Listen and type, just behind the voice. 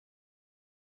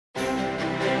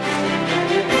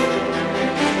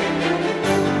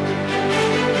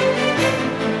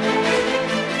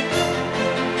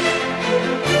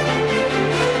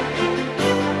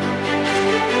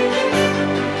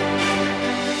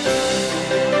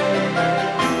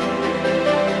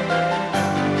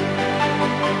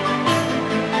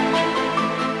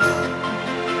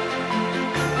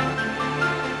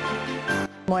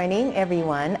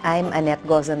everyone. I'm Annette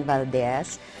Gozon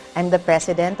Valdez. I'm the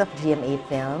president of GMA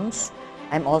Films.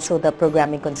 I'm also the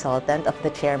programming consultant of the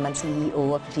chairman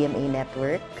CEO of GMA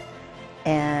Network.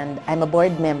 And I'm a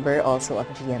board member also of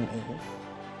GMA.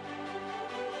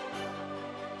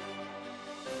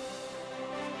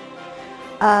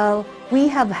 We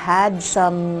have had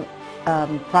some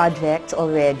projects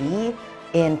already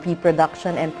in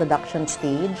pre-production and production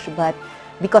stage, but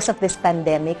because of this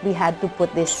pandemic, we had to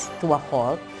put this to a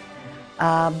halt.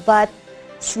 But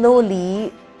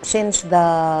slowly, since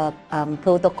the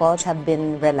protocols have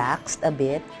been relaxed a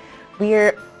bit,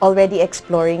 we're already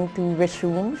exploring to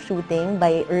resume shooting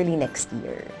by early next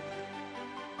year.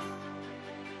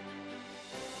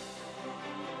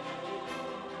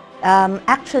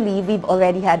 Actually, we've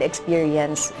already had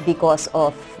experience because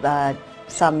of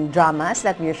some dramas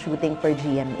that we're shooting for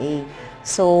GMA.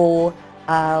 So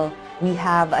we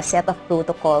have a set of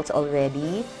protocols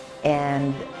already,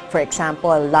 and for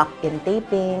example, lock-in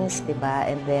tapings, diba?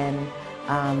 And then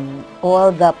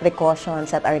all the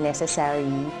precautions that are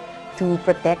necessary to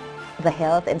protect the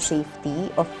health and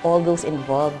safety of all those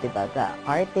involved, diba? The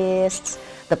artists,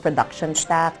 the production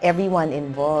staff, everyone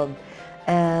involved.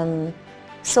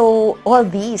 So all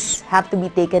these have to be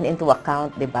taken into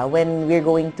account, diba? When we're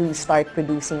going to start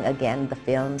producing again the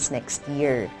films next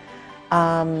year.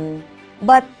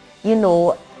 But you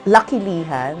know, luckily,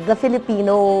 the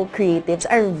Filipino creatives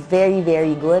are very,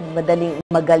 very good.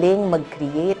 Magaling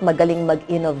mag-create, magaling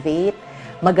mag-innovate,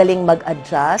 magaling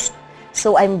mag-adjust.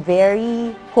 So I'm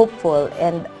very hopeful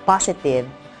and positive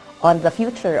on the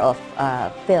future of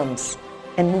films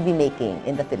and movie making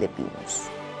in the Philippines.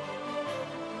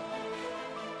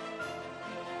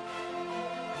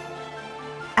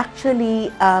 Actually,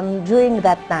 during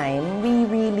that time, we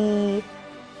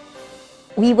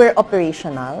were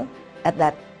operational at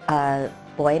that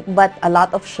point, but a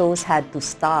lot of shows had to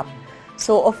stop.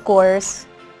 So of course,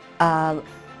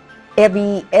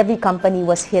 every company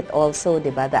was hit also,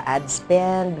 diba? The ad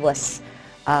spend was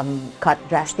cut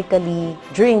drastically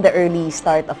during the early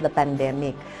start of the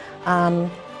pandemic.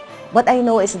 What I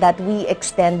know is that we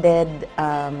extended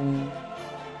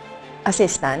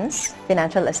assistance,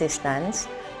 financial assistance,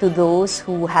 to those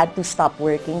who had to stop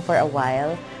working for a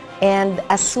while. And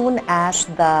as soon as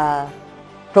the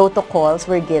protocols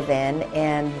were given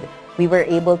and we were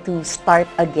able to start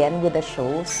again with the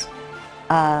shows,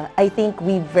 I think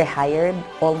we've rehired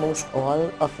almost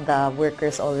all of the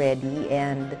workers already,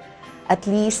 and at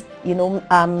least, you know,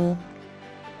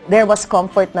 there was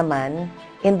comfort naman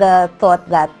in the thought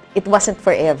that it wasn't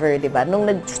forever, diba? Nung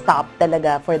nag-stop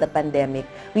talaga for the pandemic,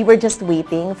 we were just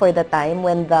waiting for the time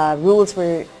when the rules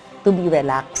were to be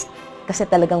relaxed. Kasi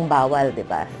talagang bawal,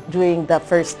 diba? During the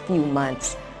first few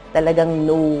months, talagang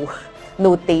no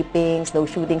tapings, no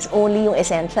shootings, only yung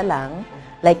essential lang,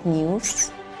 like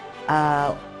news.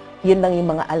 Yun lang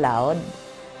yung mga allowed.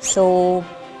 So,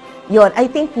 yun, I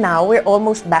think now we're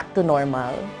almost back to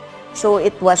normal. So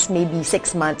it was maybe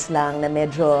 6 months lang na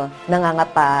medyo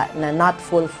nangangapa, na not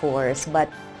full force. But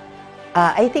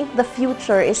I think the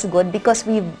future is good because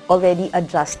we've already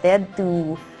adjusted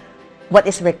to what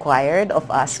is required of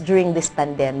us during this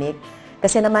pandemic.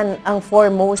 Kasi naman, ang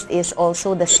foremost is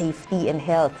also the safety and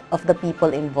health of the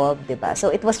people involved, diba? So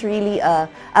it was really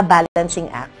a balancing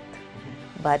act.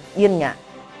 But yun nga,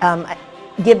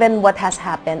 given what has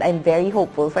happened, I'm very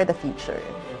hopeful for the future.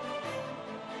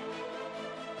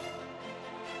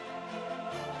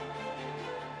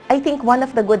 I think one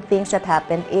of the good things that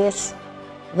happened is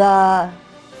the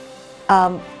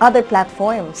other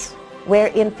platforms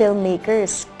wherein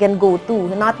filmmakers can go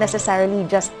to, not necessarily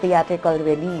just theatrical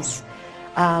release.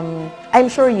 I'm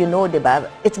sure you know,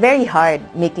 diba? It's very hard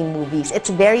making movies.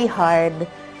 It's very hard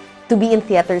to be in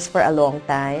theaters for a long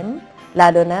time.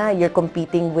 Lalo na, you're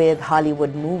competing with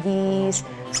Hollywood movies.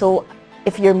 So,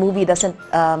 if your movie doesn't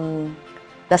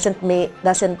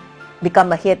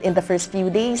become a hit in the first few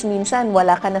days, minsan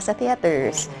wala ka na sa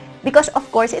theaters. Because of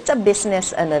course, it's a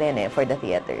business for the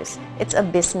theaters. It's a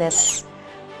business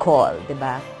call,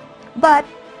 diba? But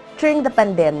during the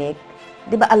pandemic,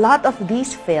 diba, a lot of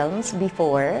these films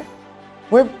before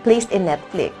were placed in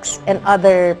Netflix and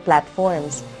other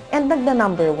platforms and nagna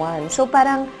number 1. So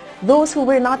parang those who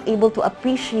were not able to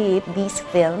appreciate these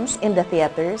films in the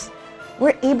theaters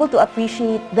were able to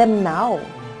appreciate them now.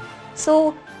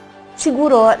 So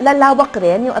siguro, lalawak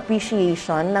rin yung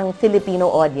appreciation ng Filipino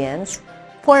audience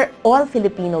for all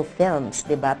Filipino films,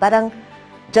 diba? Parang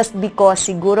just because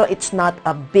siguro it's not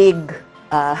a big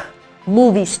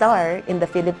movie star in the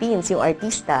Philippines, yung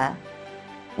artista,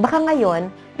 baka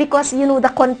ngayon, because, you know,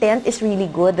 the content is really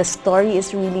good, the story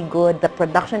is really good, the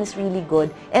production is really good,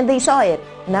 and they saw it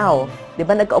now. Di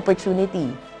ba,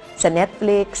 nagka-opportunity sa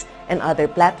Netflix and other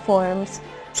platforms.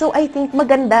 So, I think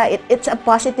maganda, it's a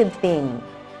positive thing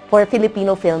for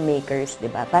Filipino filmmakers, di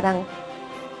ba? Parang,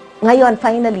 ngayon,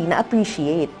 finally,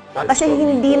 na-appreciate. Kasi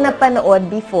hindi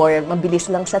napanood before, mabilis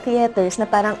lang sa theaters, na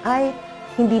parang, ay,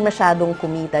 hindi masyadong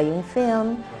kumita yung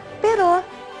film. Pero,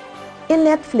 in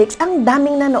Netflix, ang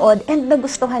daming nanood and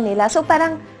nagustuhan nila. So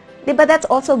parang, di ba, that's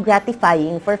also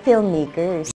gratifying for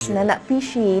filmmakers na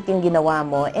na-appreciate yung ginawa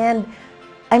mo. And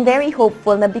I'm very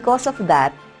hopeful na because of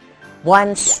that,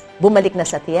 once bumalik na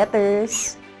sa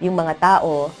theaters, yung mga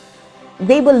tao,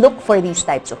 they will look for these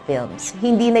types of films.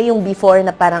 Hindi na yung before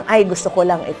na parang, ay, gusto ko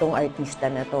lang itong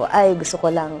artista na to. Ay, gusto ko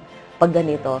lang pag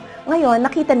ganito. Ngayon,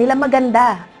 nakita nila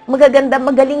maganda. Magaganda,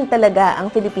 magaling talaga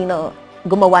ang Filipino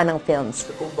gumawa ng films.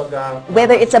 So, kumbaga,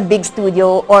 whether it's a big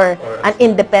studio or an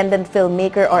independent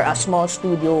filmmaker or a small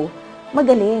studio,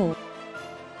 magaling.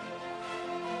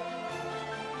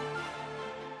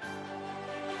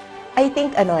 I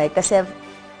think kasi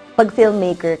pag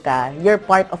filmmaker ka, you're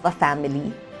part of a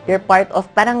family. You're part of,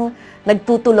 parang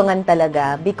nagtutulungan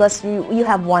talaga because you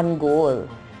have one goal.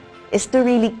 Is to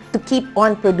really, to keep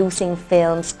on producing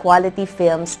films, quality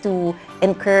films, to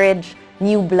encourage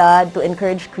new blood, to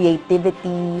encourage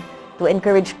creativity, to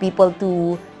encourage people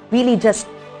to really just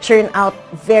churn out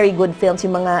very good films.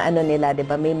 Yung mga nila, di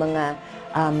ba? May mga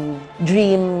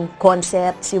dream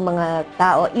concepts, yung mga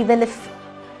tao, even if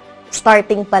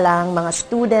starting pa lang, mga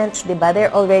students, di ba?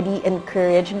 They're already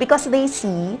encouraged because they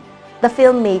see the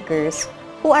filmmakers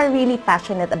who are really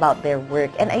passionate about their work.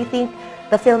 And I think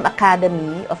the Film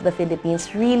Academy of the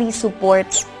Philippines really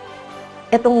supports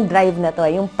itong drive na to,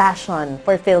 yung passion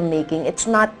for filmmaking. It's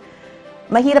not,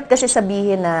 mahirap kasi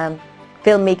sabihin na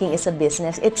filmmaking is a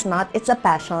business. It's not, it's a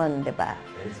passion, di ba?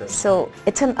 So,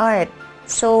 it's an art.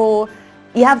 So,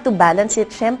 you have to balance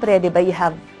it. Siyempre, di ba,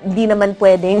 hindi naman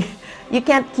pwedeng, you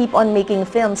can't keep on making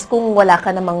films kung wala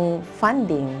ka namang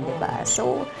funding, di ba?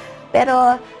 So,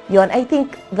 pero, yon, I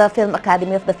think the Film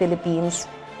Academy of the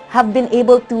Philippines have been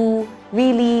able to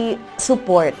really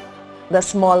support the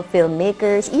small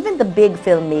filmmakers, even the big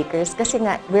filmmakers, kasi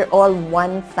nga, we're all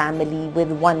one family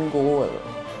with one goal.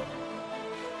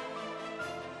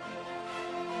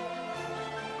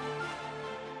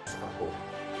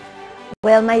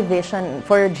 Well, my vision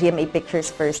for GMA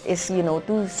Pictures first is, you know,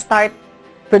 to start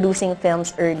producing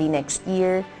films early next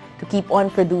year, to keep on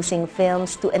producing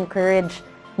films, to encourage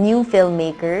new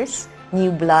filmmakers, new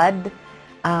blood,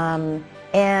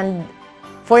 and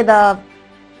for the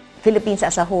Philippines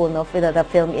as a whole, no, for the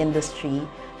film industry,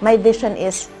 my vision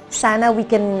is sana we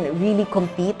can really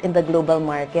compete in the global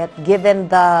market given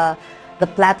the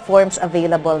platforms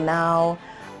available now.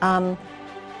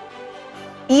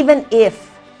 Even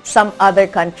if some other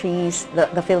countries,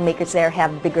 the filmmakers there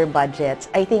have bigger budgets,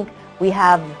 I think we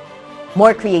have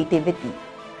more creativity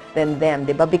than them,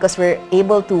 diba? Because we're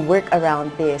able to work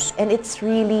around this. And it's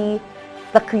really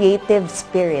the creative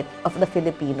spirit of the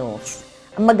Filipinos.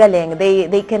 Magaling.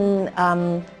 They can,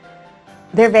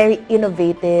 they're very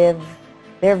innovative.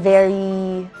 They're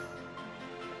very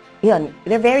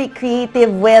creative,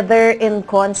 whether in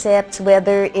concepts,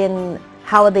 whether in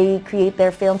how they create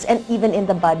their films, and even in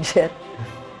the budget.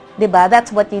 Diba?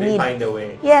 That's what you need. They find a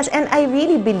way. Yes, and I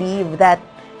really believe that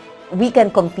we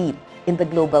can compete in the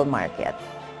global market.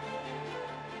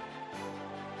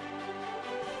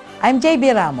 I'm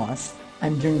JB Ramos.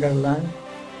 I'm Jung Garland.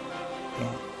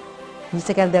 Yeah.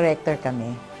 Musical director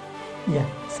kami Yeah.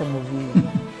 sa movie.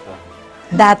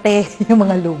 Dati, yung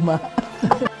mga luma.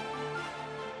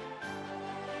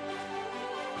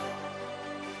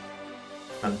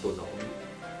 Nanto na ko.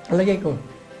 Alagay ko.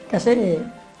 Kasi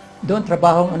doon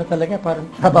trabahong talaga, parang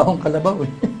trabahong kalabaw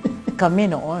eh. Kami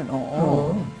noon, oo.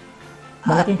 Oo.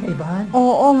 Malaking kaibahan.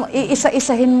 Oo,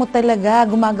 iisa-isahin mo talaga.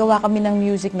 Gumagawa kami ng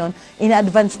music noon.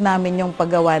 In-advance namin yung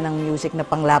paggawa ng music na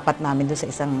panglapat namin doon sa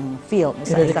isang film,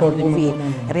 sa isang movie.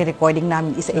 Re-recording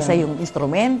namin isa-isa yung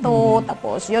instrumento.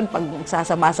 Tapos yun, pag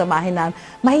sasama-samahin namin.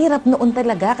 Mahirap noon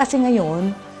talaga kasi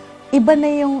ngayon, iba na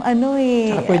yung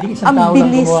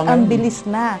ang bilis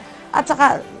na. At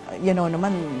saka, you know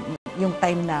naman, yung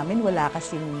time namin, wala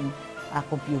kasing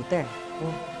computer.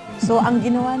 So ang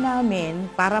ginawa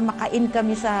namin para makain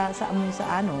kami sa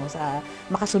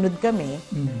makasunod kami,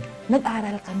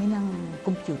 nag-aral kami ng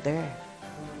computer.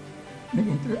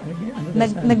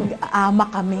 Nag-ama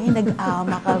kami.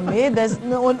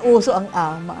 Noon uso ang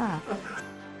ama.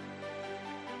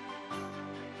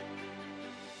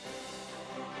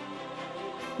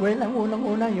 Well, ang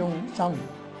unang-una yung sound.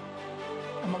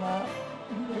 Ang mga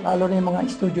lalo na yung mga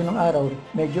studio ng araw,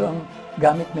 medyo ang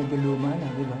gamit medyo luma na,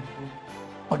 di ba?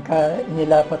 Pagka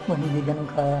inilapat mo, hindi ganun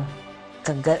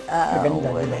kaganda,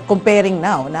 diba? Comparing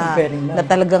now, na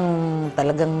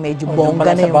talagang medyo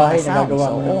bongga na yung mga sounds.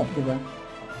 So, di ba?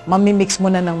 Mamimix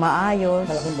mo na ng maayos.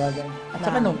 Malaking bagay. At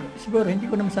saka siguro, hindi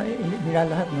ko naman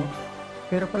nilalahat, no?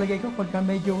 Pero palagay ko, pagka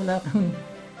medyo wala kang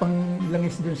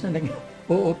panglangis dun sa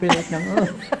nag-ooperate ng,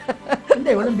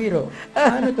 hindi, walang biro.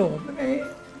 Ano to?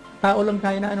 Tao lang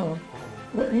tayo na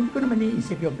hindi ko naman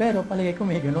iisip yun, pero palagay ko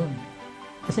may ganun.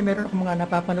 Kasi meron akong mga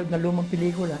napapanood na lumang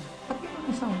pelikula, pati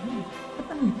yung sound, ba't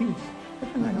ang nipis? Ba't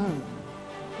ang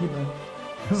diba?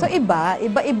 So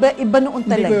iba noon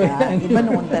talaga. Iba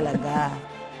noon talaga.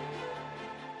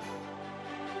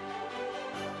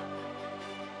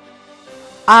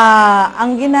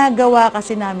 Ang ginagawa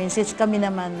kasi namin, since kami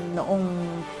naman noong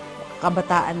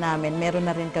kabataan namin, meron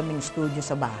na rin kaming studio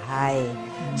sa bahay.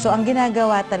 So ang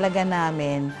ginagawa talaga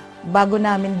namin, bago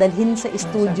namin dalhin sa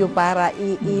studio para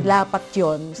ilapat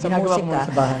yon sa musika,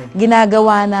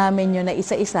 ginagawa namin yun na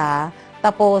isa-isa.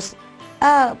 Tapos,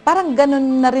 parang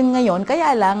ganun na rin ngayon.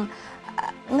 Kaya lang,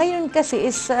 ngayon kasi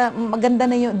is maganda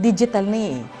na yung digital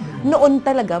na eh. Noon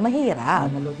talaga, mahirap.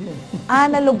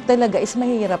 Analog talaga is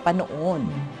mahirap pa noon.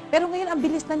 Pero ngayon, ang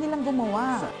bilis na nilang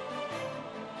gumawa.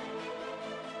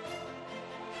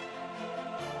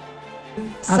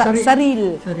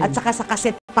 Saril. At saka sa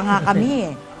kaset pa nga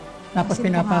kami eh. Tapos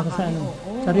pinapako sa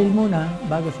saril muna,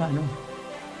 bago sa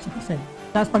sa kaset.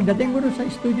 Tapos pagdating mo sa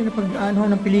studio na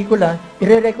pag-ano ng pelikula,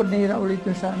 i-re-record na nila ulit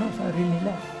sa reel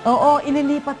nila. Oo,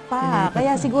 ililipat pa.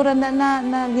 Kaya siguro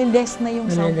na-less na yung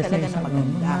sound talaga na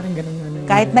maganda.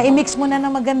 Kahit na-i-mix mo na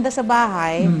na maganda sa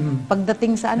bahay,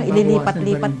 pagdating sa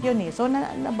ililipat-lipat yun eh. So,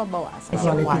 nababawasan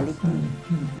yung quality.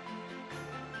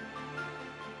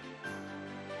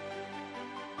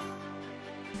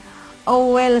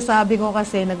 Oh, well, sabi ko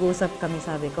kasi, nag-usap kami,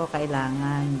 sabi ko,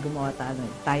 kailangan gumawa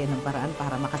tayo ng paraan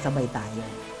para makasabay tayo.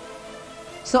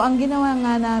 So, ang ginawa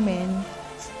nga namin,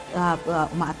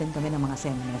 uma-attend kami ng mga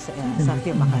seminars sa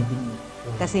Film Academy.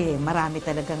 Kasi marami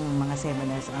talagang mga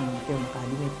seminars ang Film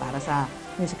Academy para sa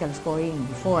musical scoring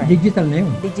before. Digital na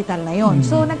yun. Digital na yun.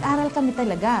 So, nag-aral kami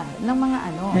talaga ng mga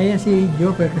Kaya si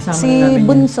Joper kasama na Si namin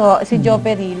Bunso, si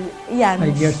Joperil, yan.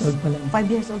 5 years old pa lang.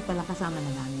 5 years old pa lang kasama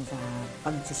na namin sa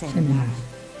pagsiseminar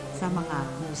sa mga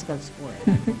musical score.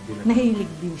 Nahilig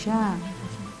din siya.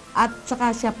 At saka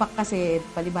siya pa kasi,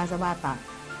 palibasa bata,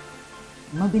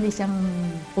 mabilis siyang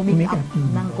pumick up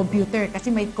ng computer. Kasi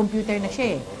may computer na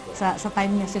siya eh. Sa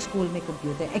time niya sa school may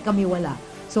computer. Eh kami wala.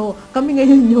 So kami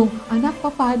ngayon yung, anak,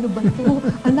 paano ba ito?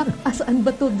 Anak, saan ba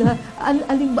ito?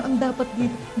 Alin ba ang dapat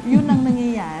dito? Yun ang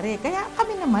nangyayari. Kaya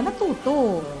kami naman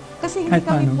natuto. Kasi hindi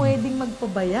kami pwedeng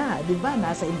magpabaya, di ba?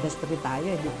 Nasa industry tayo,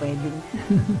 hindi pwedeng.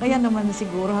 Kaya naman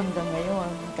siguro hanggang ngayon,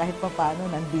 kahit pa paano,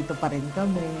 nandito pa rin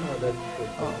kami.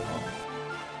 Oo.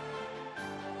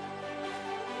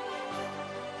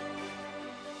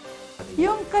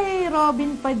 Yung kay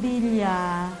Robin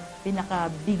Padilla,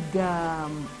 pinaka-big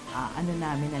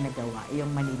namin na nagawa,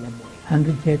 yung Manila Boy.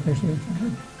 100 theaters yun.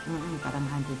 Parang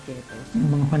 100 theaters.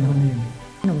 Yung mga panahon na yun.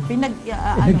 Namin na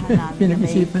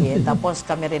tapos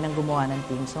kami rin ang gumawa ng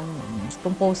team song.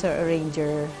 Composer,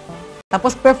 arranger.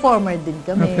 Tapos performer din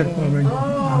kami.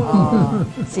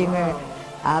 Singer,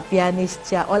 pianist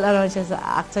siya. All around siya.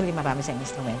 Actually, marami siyang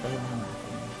instrumento.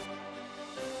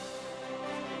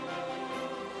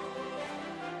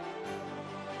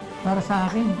 Para sa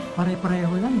akin,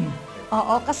 pare-pareho lang eh.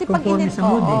 Oo, kasi pag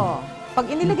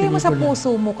inilagay mo sa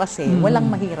puso mo kasi, walang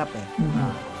mahirap eh.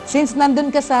 Since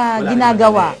nandun ka sa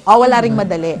ginagawa, wala ring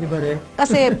madali.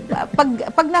 Kasi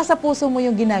pag nasa puso mo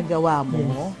yung ginagawa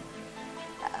mo,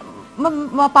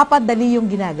 mapapadali yung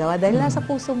ginagawa dahil nasa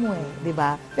puso mo eh, di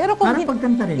ba? Pero kung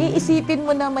iisipin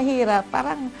mo na mahirap,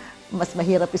 parang mas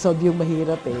mahirap isolve yung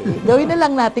mahirap eh. Gawin na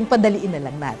lang natin, padaliin na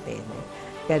lang natin.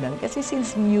 Ganon. Kasi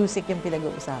since music yung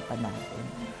pinag-uusapan natin.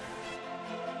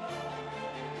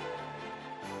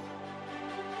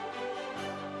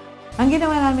 Ang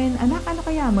ginawa namin, anak, ano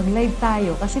kaya, mag-live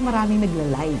tayo kasi maraming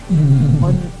nagla-live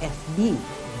on FB.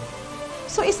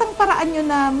 So, isang paraan yun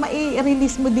na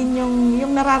mai-release mo din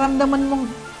yung nararamdaman mong,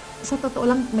 sa totoo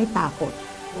lang, may takot.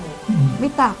 May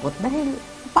takot dahil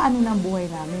paano na ang buhay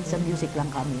namin, sa music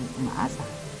lang kami umaasa.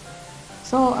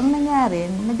 So, ang nangyari,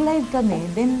 nag-live kami,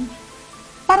 then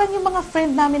parang yung mga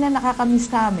friend namin na nakakamiss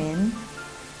namin,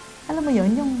 alam mo yun,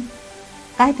 yung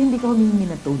kahit hindi ko humingi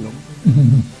ng tulong,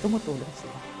 tumutulong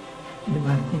sila.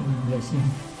 Diba? Blessing.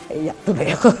 Iyak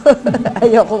tuloy ako.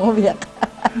 Ayoko umiyak.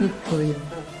 Ito yun.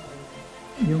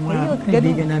 Yung mga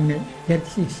kaibigan namin,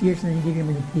 36 years na hindi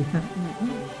kami nagkita.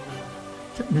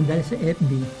 Nandahil sa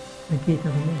FB,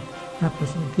 nagkita kami. Tapos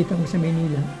nagkita ko sa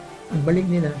Manila, ang balik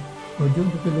nila, o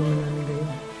Jun, tutulungan namin kayo.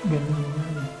 Ganun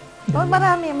namin. Oh,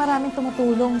 maraming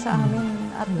tumutulong sa amin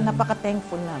at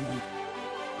napaka-thankful namin.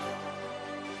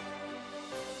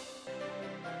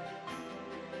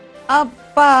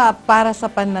 Para sa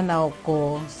pananaw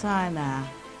ko, sana,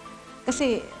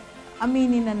 kasi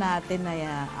aminin na natin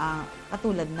na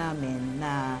katulad namin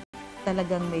na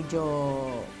talagang medyo,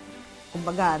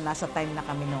 kumbaga, nasa time na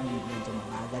kami nung medyo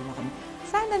mabagal na kami.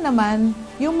 Sana naman,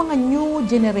 yung mga new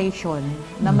generation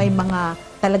na may mga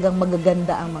talagang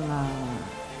magaganda ang mga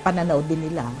pananaw din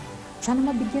nila,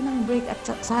 sana mabigyan ng break at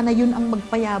sana yun ang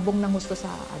magpayabong ng gusto sa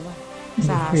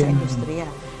industriya.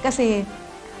 Kasi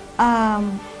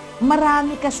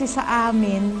marami kasi sa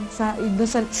amin sa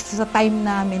time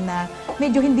namin na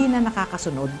medyo hindi na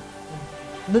nakakasunod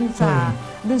dun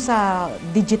sa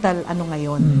digital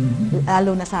ngayon,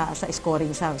 lalo na sa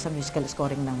scoring, sa musical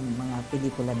scoring ng mga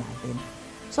pelikula natin.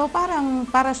 So parang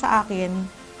para sa akin,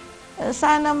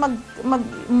 sana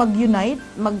mag-unite,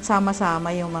 magsama-sama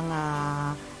yung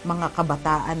mga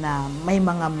kabataan na may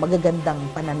mga magagandang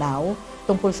pananaw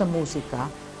tungkol sa musika.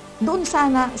 Doon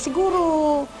sana,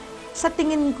 siguro sa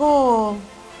tingin ko,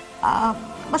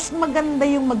 mas maganda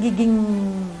yung magiging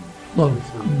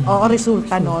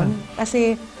resulta nun.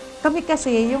 Kasi kami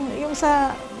yung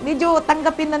sa, medyo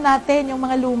tanggapin na natin yung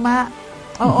mga luma.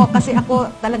 Oo, kasi ako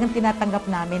talagang tinatanggap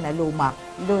namin na luma.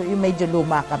 Yung medyo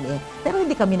luma kami. Pero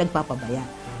hindi kami nagpapabaya.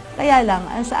 Kaya lang,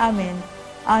 sa amin,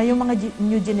 yung mga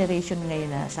new generation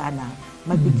ngayon na sana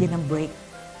mabigyan ng break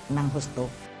ng husto.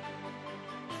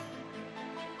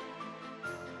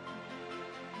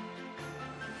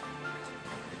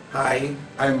 Hi,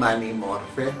 I'm Manny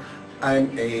Morfe.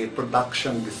 I'm a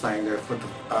production designer for the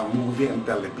movie and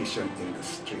television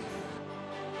industry.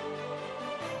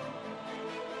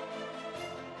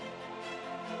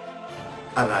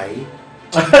 Aray?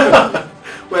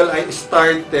 Well, I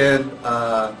started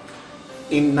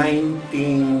in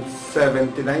 1979,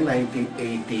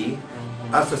 1980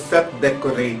 as a set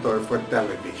decorator for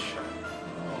television.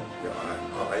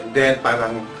 Okay. Then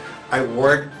parang I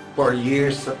worked for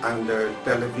years under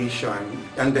television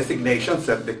and designation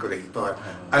set decorator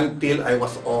until I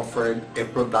was offered a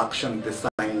production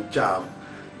design job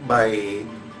by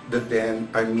the then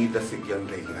Armida Sigyon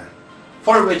Reyna.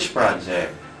 For which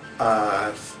project?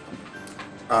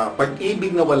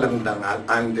 Pag-ibig na walang dangal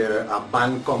under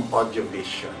Bancom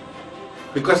Audiovisual.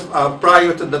 Because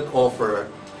prior to that offer,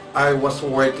 I was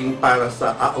working para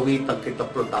sa Aawitan Kita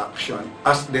Production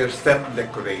as their set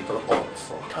decorator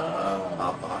also.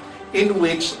 In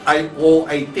which I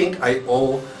think I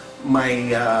owe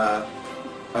my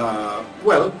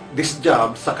this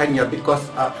job sa kanya because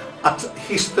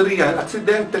history yan,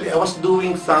 accidentally I was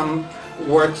doing some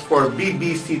works for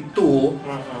BBC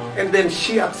 2 and then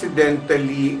she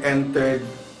accidentally entered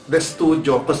the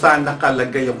studio kung saan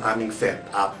nakalagay yung aming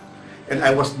setup. And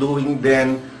I was doing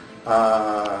then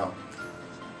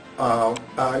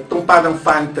itong parang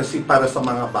fantasy para sa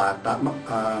mga bata.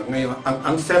 Ngayon,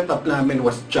 ang setup namin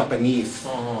was Japanese.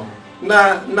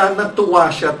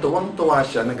 Natuwa siya, tuwang-tuwa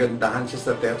siya, nagandahan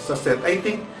siya sa set. I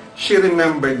think she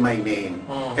remembered my name.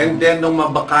 And then, nung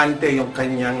mabakante yung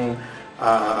kanyang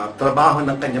trabaho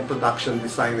ng kanyang production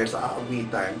designer sa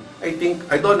Aawitan,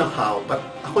 I don't know how, but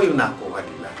ako yung nakuha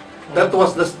nila. That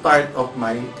was the start of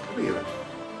my career.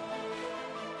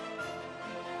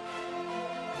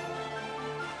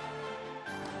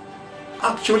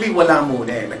 Actually, wala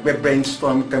muna eh.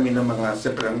 Nagbe-brainstorm kami ng mga,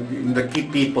 the key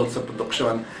people sa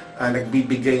production,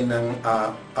 nagbibigay ng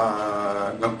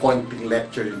konting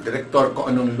lecture yung director kung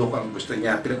anong look ang gusto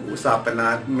niya. Pinag-uusapan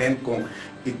namin kung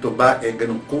ito ba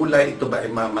ganung kulay, ito ba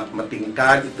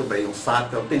matingkad, ito ba yung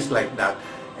subtle, things like that.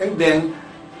 And then,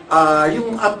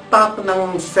 yung apat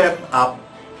ng setup,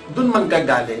 dun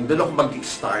manggagaling, dun ako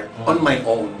mag-start on my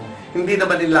own. Hindi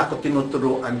naman nila ako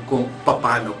tinuturuan kung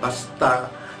paano,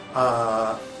 basta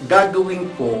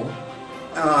gagawin ko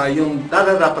yung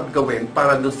nararapat gawin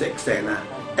para doon sa eksena.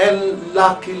 And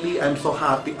luckily, I'm so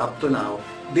happy up to now,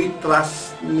 they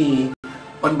trust me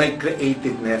on my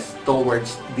creativeness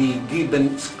towards the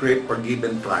given script or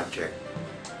given project.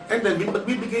 And then,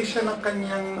 magbibigay siya ng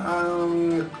kanyang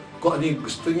kung ano yung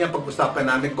gusto niya, pag-usapan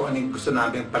namin kung ano yung gusto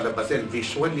namin palabasin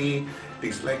visually,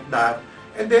 things like that.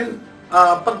 And then,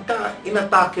 pagka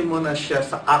inatake mo na siya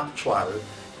sa actual,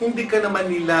 hindi ka naman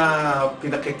nila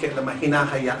pinakikialaman,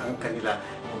 hinahayaan kanila.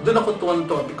 Doon ako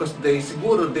tuwan-tuwa because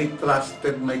siguro they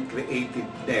trusted my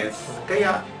creativeness.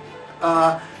 Kaya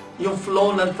yung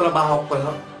flow ng trabaho ko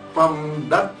from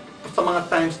that, sa mga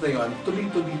times na yon,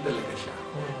 tuloy-tuloy talaga siya.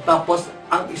 Tapos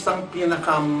ang isang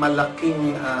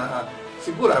pinakamalaking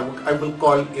siguro I will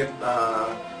call it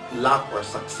luck or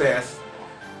success.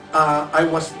 I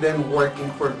was then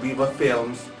working for Viva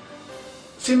Films.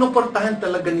 Sinuportahan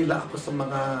talaga nila ako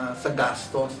sa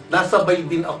gastos. Nasabay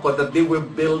din ako that they were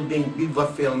building Viva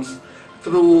Films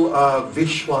through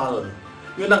visual.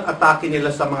 Yun ang atake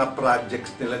nila sa mga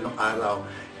projects nila nung araw.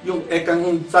 Yung ekang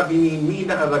sabi ni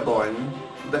Mina Aragon,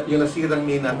 yung nasirang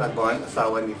Mina Aragon,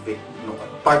 asawa ni Vic,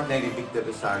 partner ni Victor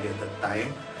Rosario at that time,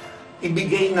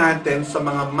 ibigay natin sa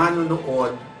mga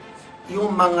manonood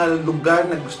yung mga lugar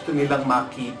na gusto nilang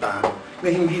makita na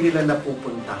hindi nila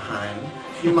napupuntahan,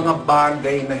 yung mga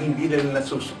bagay na hindi nila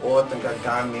nasusuot, ang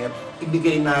gagamit,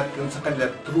 ibigay natin sa kanila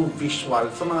through visual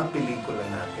sa mga pelikula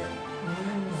natin.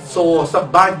 So, sa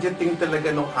budgeting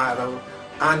talaga nung araw,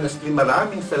 honestly,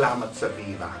 maraming salamat sa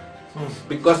Viva.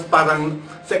 Because parang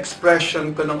sa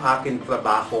expression ko ng aking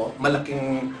trabaho,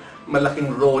 malaking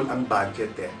role ang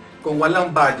budget eh. Kung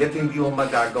walang budget, hindi mo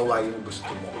magagawa yung gusto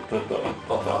mo.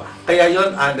 Totoo. Kaya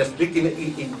yon honestly,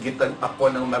 kinaiigitan ako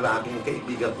ng maraming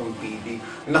kaibigan kong PD.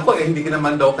 Naku, hindi ka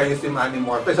naman daw kayo si Manny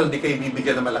Morpes, hindi kayo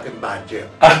bibigyan ng malaking budget.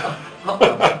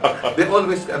 They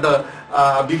always,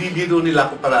 binibiro nila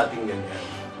ako parating ganyan.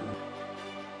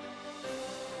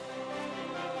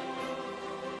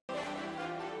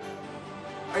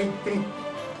 I think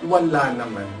wala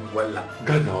naman, wala.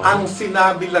 Ganon. Ang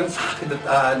sinabi lang sa akin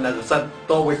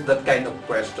towards that kind of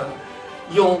question,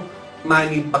 yung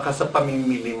money baka sa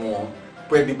pamimili mo,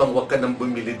 pwede bang wag ka nang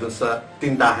bumili doon sa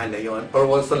tindahan na yon or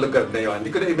sa lugar na yon?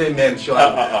 Hindi ko na i-mention.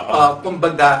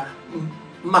 Kumbaga,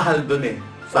 mahal doon eh.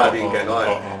 Sabi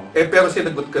ganon. Pero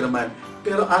sinagot ko naman,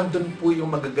 pero andun po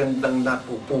yung magagandang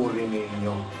napupuri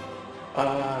ninyo.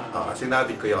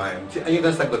 Sinabi ko yun. Ayun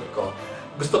ang sagot ko.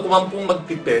 Gusto ko man pong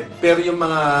magtipid, pero yung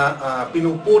mga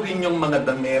pinupuri yung mga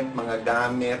damit, mga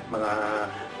gamit, mga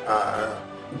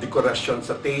dekorasyon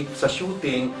sa tape, sa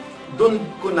shooting, doon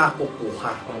ko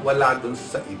nakukuha. Wala doon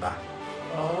sa iba.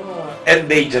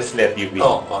 And they just let you win.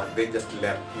 They just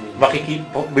let me.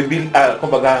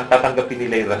 Kumbaga, tatanggapin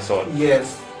nila yung rason.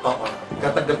 Yes,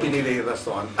 tatanggapin nila yung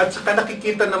rason. At saka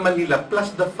nakikita naman nila,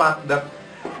 plus the fact that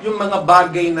yung mga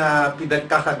bagay na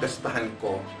pinagkakagastahan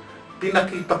ko,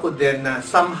 pinakita ko din na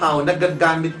somehow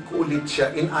nagagamit ko ulit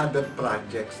siya in other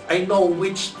projects. I know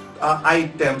which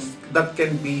items that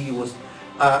can be used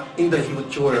in the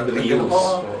future.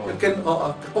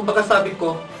 Kumbaga sabi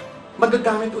ko,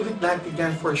 magagamit ulit natin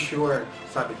yan for sure.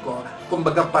 Sabi ko,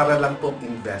 kumbaga para lang pong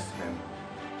investment.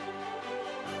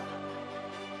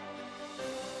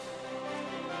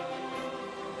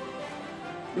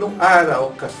 Nung araw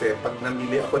kasi, pag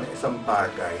namili ako ng isang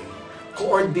bagay,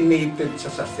 coordinated siya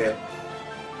sa set.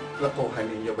 Nakuha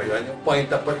ninyo ba yun? Yung point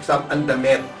of, for example, ang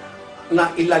damit,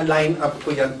 na ila-line up ko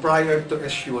yan prior to a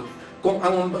shoot. Kung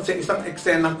sa isang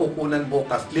eksena kukunan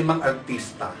bukas, 5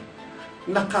 artista,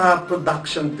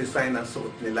 naka-production design ang suot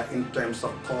nila in terms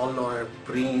of color,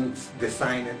 prints,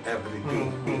 design, and everything.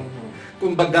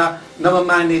 Kumbaga,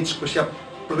 namamanage ko siya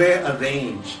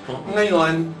pre-arrange.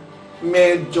 Ngayon,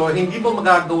 medyo hindi mo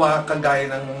magagawa kagaya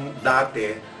ng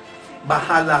dati,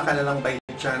 bahala ka na lang by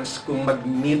chance kung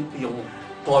mag-meet yung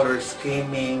color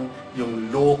scheming,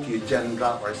 yung look, yung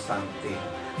genre, or something.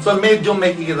 So medyo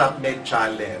may hirap, may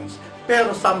challenge.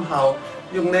 Pero somehow,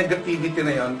 yung negativity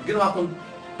na yon, ginawa kong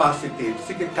positive.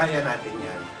 Sige, kaya natin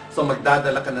yan. So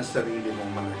magdadala ka ng sarili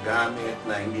mong mga gamit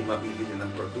na hindi mabibili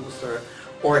ng producer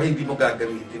or hindi mo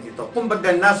gagamitin ito.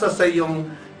 Kumbaga, nasa sa yung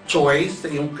choice, sa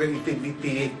yung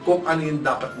creativity, kung ano yung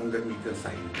dapat mong gamitin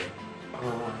sa hindi.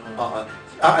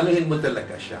 Aanuhin mo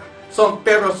talaga siya.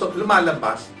 Pero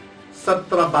lumalabas, sa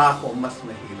trabaho, mas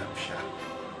mahirap siya.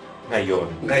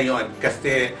 Ngayon,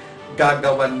 kasi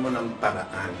gagawan mo ng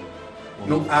paraan.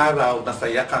 Nung araw,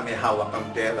 masaya ka, may hawak ang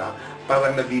pera,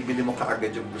 parang nabibili mo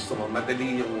kaagad yung gusto mo.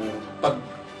 Madali yung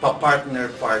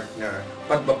pagpa-partner,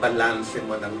 pagbabalanse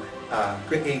mo ng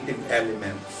creative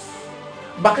elements.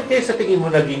 Bakit kaya sa tingin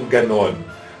mo naging ganon?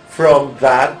 From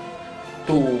that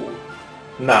to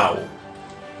now?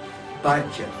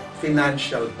 Budget.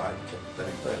 Financial budget.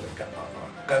 Talaga.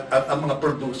 At ang mga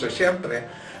producer, syempre,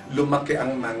 lumaki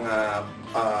ang mga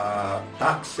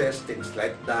taxes, things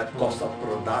like that, cost of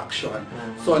production.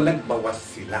 So, nagbawas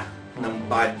sila ng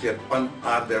budget on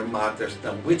other matters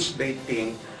na which they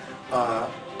think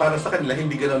para sa kanila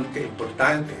hindi ganoon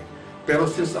ka-importante.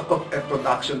 Pero since ako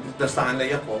production,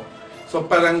 nasanay ako, so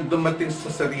parang dumating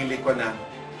sa sarili ko na,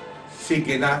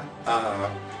 sige na,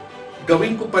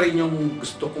 gawin ko pa rin yung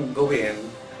gusto kong gawin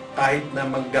kahit na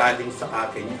manggaling sa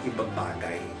akin yung ibang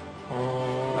bagay.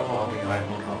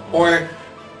 Or,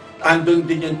 andun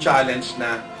din yung challenge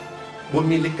na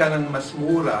bumili ka ng mas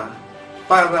mura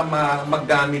para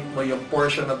magamit mo yung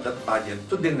portion of that budget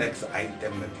to the next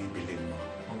item na bibili mo.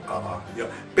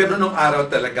 Pero nung araw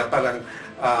talaga, parang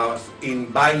in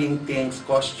buying things,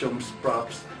 costumes,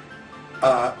 props,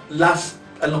 last,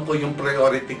 yung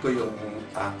priority ko yung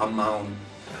amount.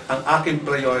 Ang aking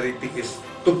priority is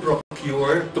to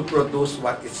procure, to produce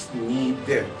what is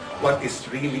needed, what is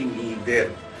really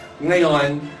needed.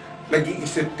 Ngayon,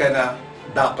 nag-iisip ka na,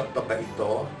 dapat pa ba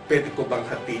ito? Pwede ko bang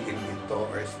hatiin ito?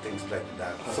 Or things like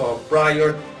that. So,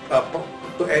 prior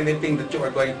to anything that you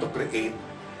are going to create,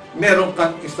 meron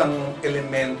kang isang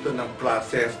elemento ng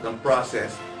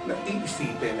process na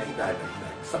iisipin na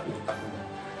idadagdag sa utak mo.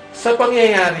 Sa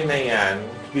pangyayari na yan,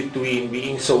 between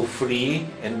being so free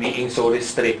and being so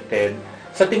restricted,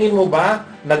 sa tingin mo ba,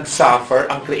 nag-suffer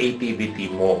ang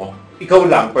creativity mo? Ikaw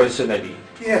lang, personally?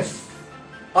 Yes.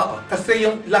 Kasi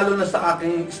lalo na sa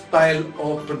aking style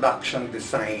of production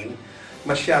design,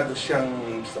 masyado siyang,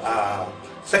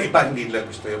 sa iba hindi nila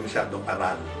gusto yung masyadong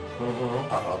aral.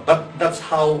 But that's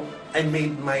how I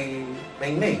made my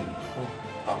name.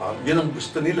 Yun ang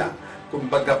gusto nila.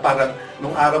 Kumbaga parang,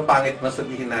 nung araw pangit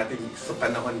masabihin natin sa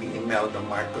panahon ni Imelda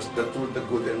Marcos, the true, the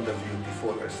good, and the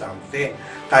beautiful or something.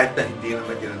 Kahit na hindi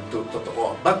naman yun ang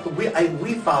totoo. But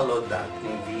we followed that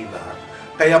in Viva.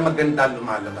 Kaya maganda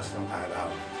lumalabas ng araw.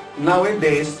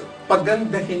 Nowadays,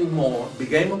 pagandahin mo,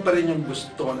 bigay mo pa rin yung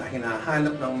gusto na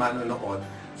hinahanap ng manonood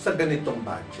sa ganitong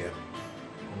budget.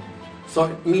 So,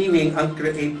 meaning, ang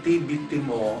creativity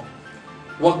mo,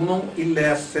 wag mong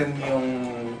i-lessen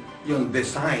yung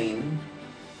design,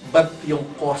 but yung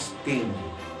costing.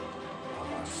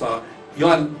 So,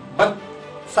 yun. But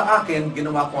sa akin,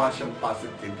 ginawa ko nga siyang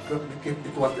positive because it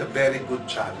was a very good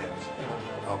challenge.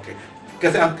 Okay.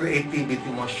 Kasi ang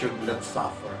creativity mo should not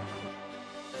suffer.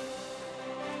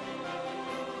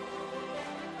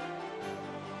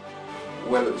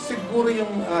 Well, siguro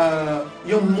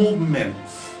yung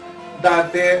movements.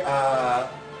 Dati,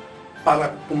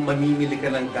 para kung mamimili ka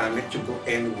ng gamit, you go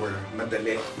anywhere,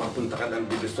 madali. Magpunta ka ng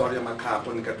Divisoria,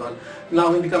 maghapon ka doon.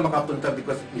 Now, hindi ka makapunta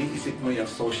because iniisip mo yung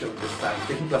social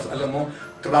distancing. Plus, alam mo,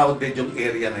 crowded yung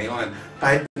area na yon.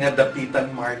 Kahit nga Dapitan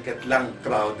Market lang,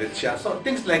 crowded siya. So,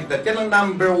 things like that. Yan ang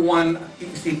number one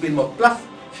iisipin mo. Plus,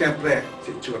 syempre,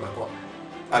 si tsura ko,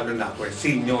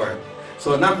 senior.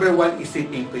 So, number one,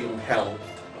 isipin ko yung health.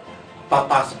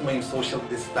 Papasok mo yung social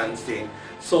distancing.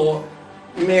 So,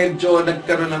 medyo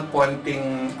nagkaroon ng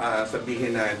konting,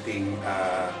 sabihin natin,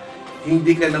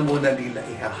 hindi ka na muna nila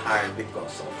i-hire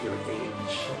because of your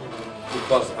age.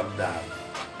 Because of that.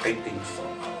 I think so.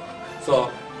 So,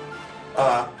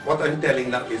 what I'm telling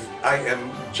now is, I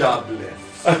am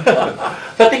jobless.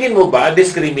 Sa tingin mo ba,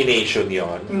 discrimination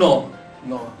yon? No.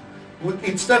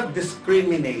 It's not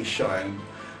discrimination,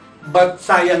 but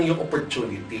sayang yung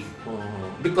opportunity.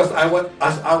 Because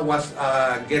as I was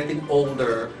getting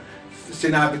older,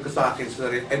 sinabi ko sa akin,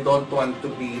 I don't want to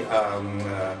be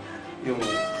yung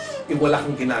wala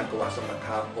kang ginagawa sa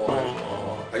maghapon.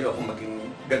 Ayoko maging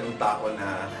ganun tao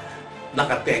na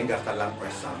nakatenga ka lang or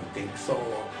something. So,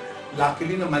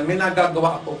 luckily naman, may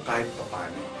nagagawa ako kahit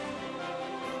paano.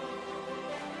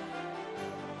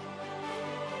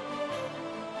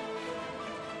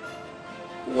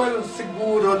 Well,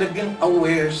 siguro naging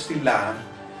aware sila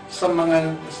sa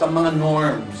mga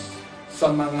norms, sa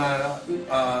mga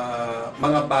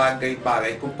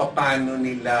bagay-bagay kung paano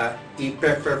nila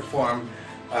i-perform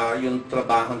yung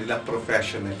trabaho nila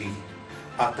professionally.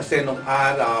 Kasi nung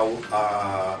araw,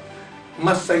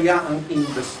 masaya ang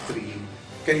industry,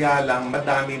 kaya lang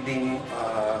madami ding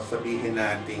sabihin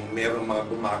natin merong mga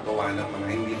gumagawa ng mga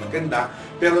hindi maganda.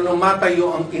 Pero nung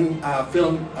matayo ang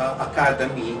Film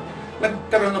Academy,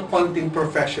 nagkaroon ng konting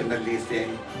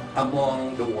professionalism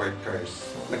among the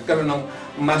workers. Nagkaroon ng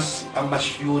mas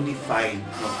unified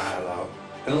ng araw.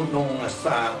 Nung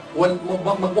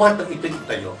magbuhat ng ito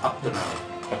tayo up to now.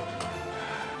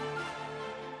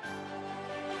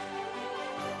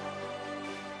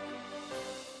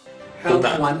 Help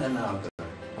one another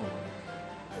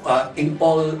in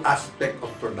all aspect of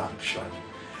production.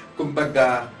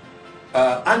 Kumbaga,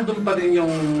 andun pa rin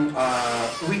yung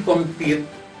we compete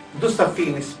doon sa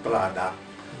finished product.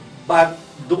 But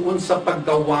doon sa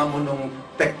paggawa mo ng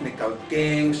technical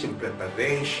things, yung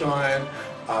preparation,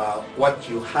 what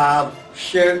you have,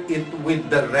 share it with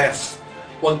the rest.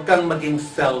 Huwag kang maging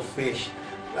selfish.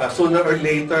 Sooner or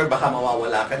later, baka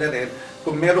mawawala ka na rin.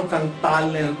 Kung meron kang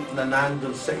talent na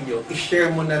nandun sa iyo,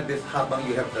 i-share mo na this habang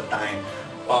you have the time.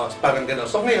 Parang gano'n.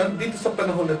 So ngayon, dito sa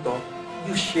panahon na to,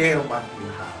 you share what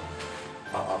you have.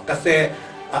 Kasi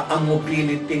ang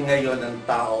mobility ngayon ng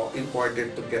tao in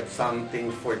order to get something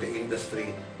for the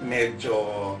industry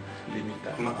medyo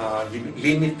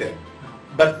limited.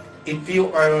 But if you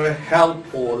are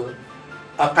helpful,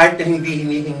 kahit na hindi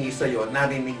hinihingi sa'yo,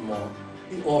 narinig mo,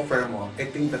 i-offer mo, I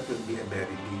think that will be a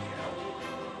very big help.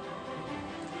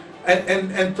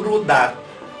 And through that,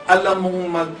 alam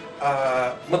mong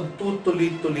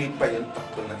magtutuloy-tuloy pa yung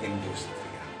takbo ng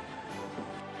industriya.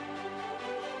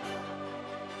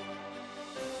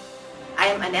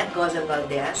 I am Annette Gozal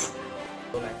Valdez.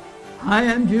 Hi,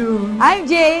 I'm June. I'm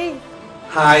Jay.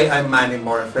 Hi, I'm Manny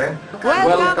Morfe.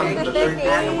 Welcome to the the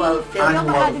 30th Annual Film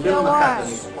Academy Film Awards.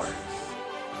 Academy Awards.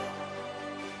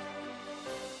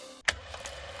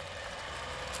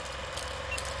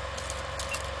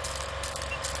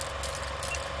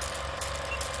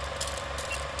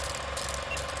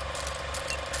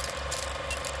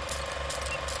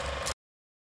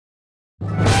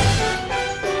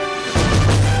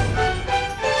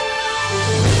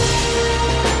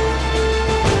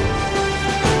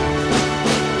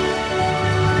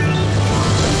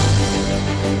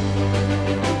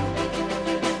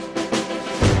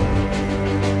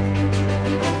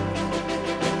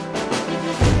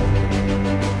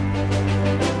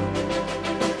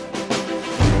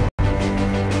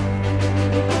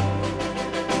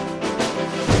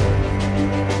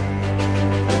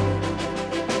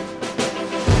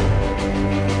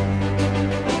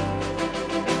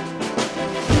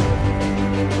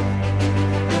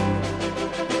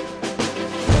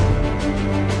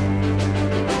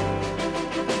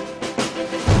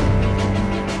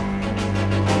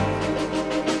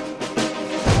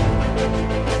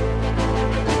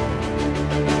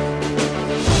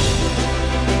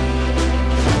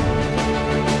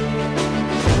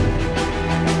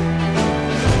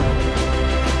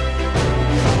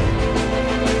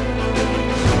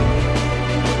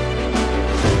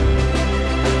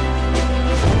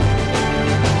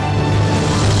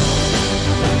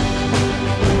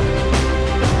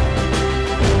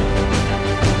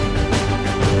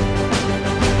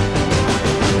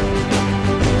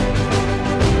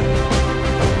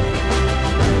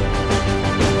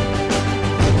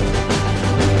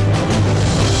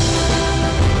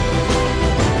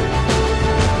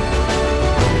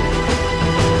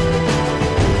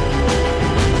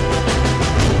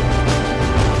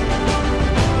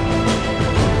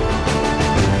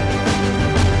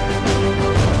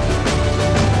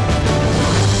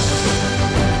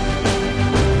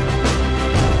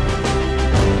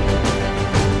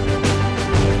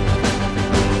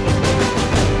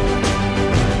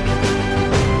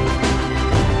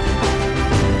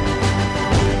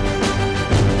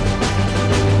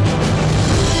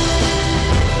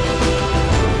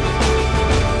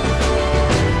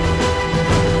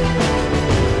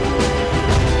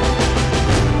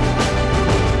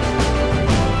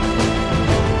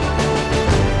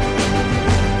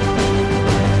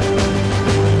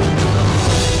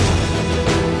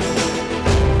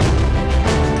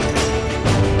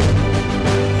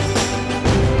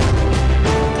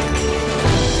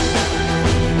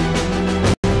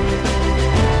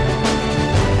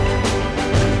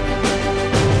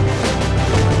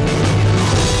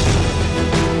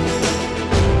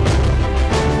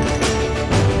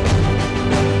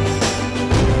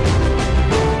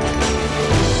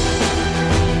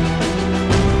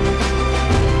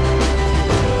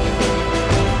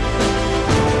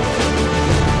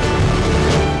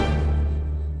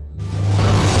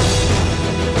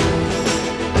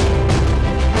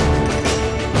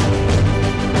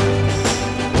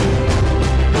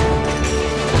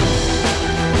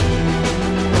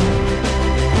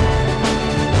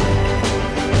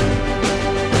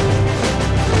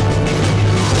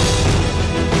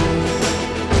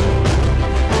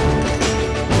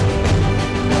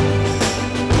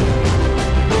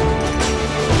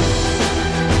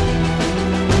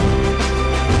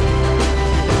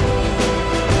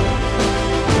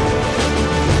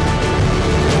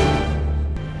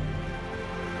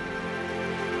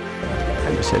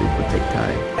 I just said it would take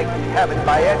time. Like you haven't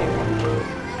by anyone.